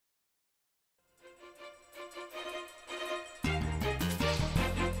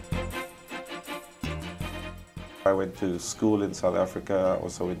I went to school in South Africa. I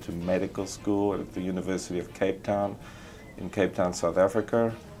also went to medical school at the University of Cape Town in Cape Town, South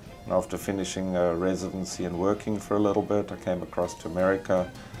Africa. And after finishing a residency and working for a little bit, I came across to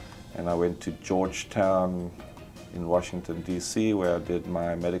America, and I went to Georgetown in Washington, D.C., where I did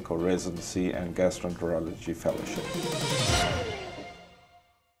my medical residency and gastroenterology fellowship.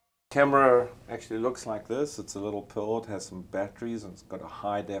 The camera actually looks like this. It's a little pill, it has some batteries, and it's got a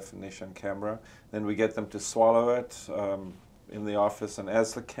high definition camera. Then we get them to swallow it in the office, and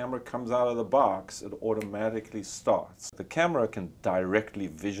as the camera comes out of the box, it automatically starts. The camera can directly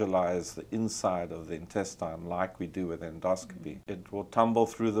visualize the inside of the intestine like we do with endoscopy. It will tumble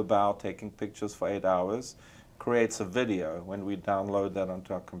through the bowel, taking pictures for 8 hours, creates a video. When we download that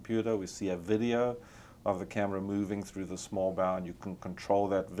onto our computer, we see a video of the camera moving through the small bowel, and you can control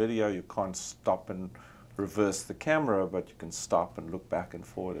that video. You can't stop and reverse the camera, but you can stop and look back and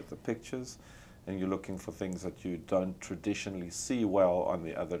forward at the pictures, and you're looking for things that you don't traditionally see well on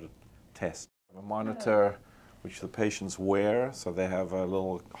the other test. A monitor which the patients wear, so they have a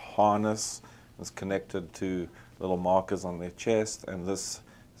little harness that's connected to little markers on their chest, and this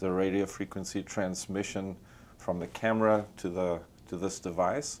is a radio frequency transmission from the camera to this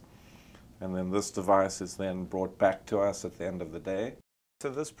device. And then this device is then brought back to us at the end of the day.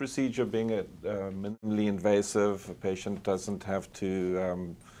 So this procedure being minimally invasive, a patient doesn't have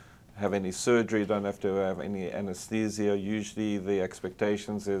to have any surgery, don't have to have any anesthesia. Usually the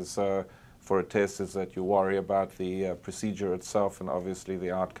expectations is for a test is that you worry about the procedure itself and obviously the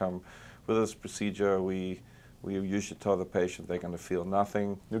outcome. With this procedure, we usually tell the patient they're going to feel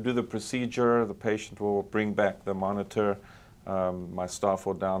nothing. You do the procedure, the patient will bring back the monitor. My staff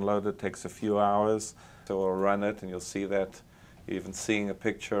will download it. It takes a few hours, so we'll run it, and you'll see that. You're even seeing a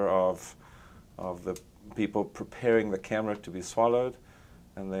picture of the people preparing the camera to be swallowed,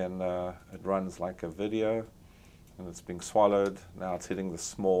 and then it runs like a video, and it's being swallowed. Now it's hitting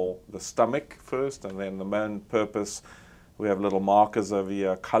the stomach first, and then the main purpose, we have little markers over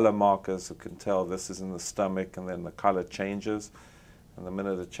here, color markers that can tell this is in the stomach, and then the color changes. And the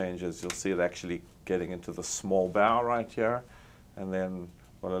minute it changes, you'll see it actually getting into the small bowel right here, and then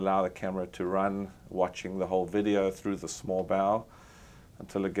we'll allow the camera to run, watching the whole video through the small bowel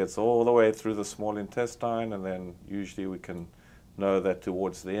until it gets all the way through the small intestine, and then usually we can know that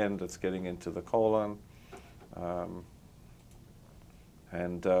towards the end it's getting into the colon.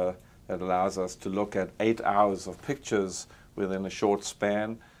 That allows us to look at 8 hours of pictures within a short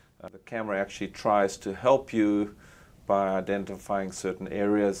span. The camera actually tries to help you by identifying certain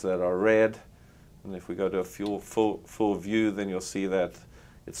areas that are red, and if we go to a full view, then you'll see that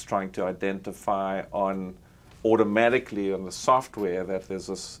it's trying to identify automatically on the software that there's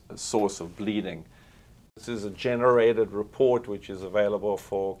a source of bleeding. This is a generated report which is available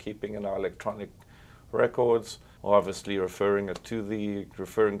for keeping in our electronic records, or obviously referring it to the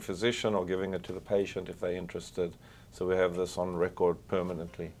referring physician or giving it to the patient if they're interested. So we have this on record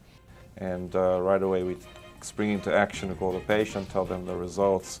permanently. And right away we spring into action, we call the patient, tell them the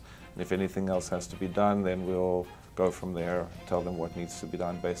results, and if anything else has to be done, then we'll go from there, tell them what needs to be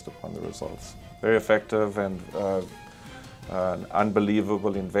done based upon the results. Very effective and an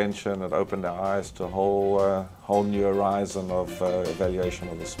unbelievable invention. It opened our eyes to a whole new horizon of evaluation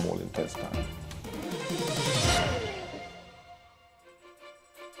of the small intestine.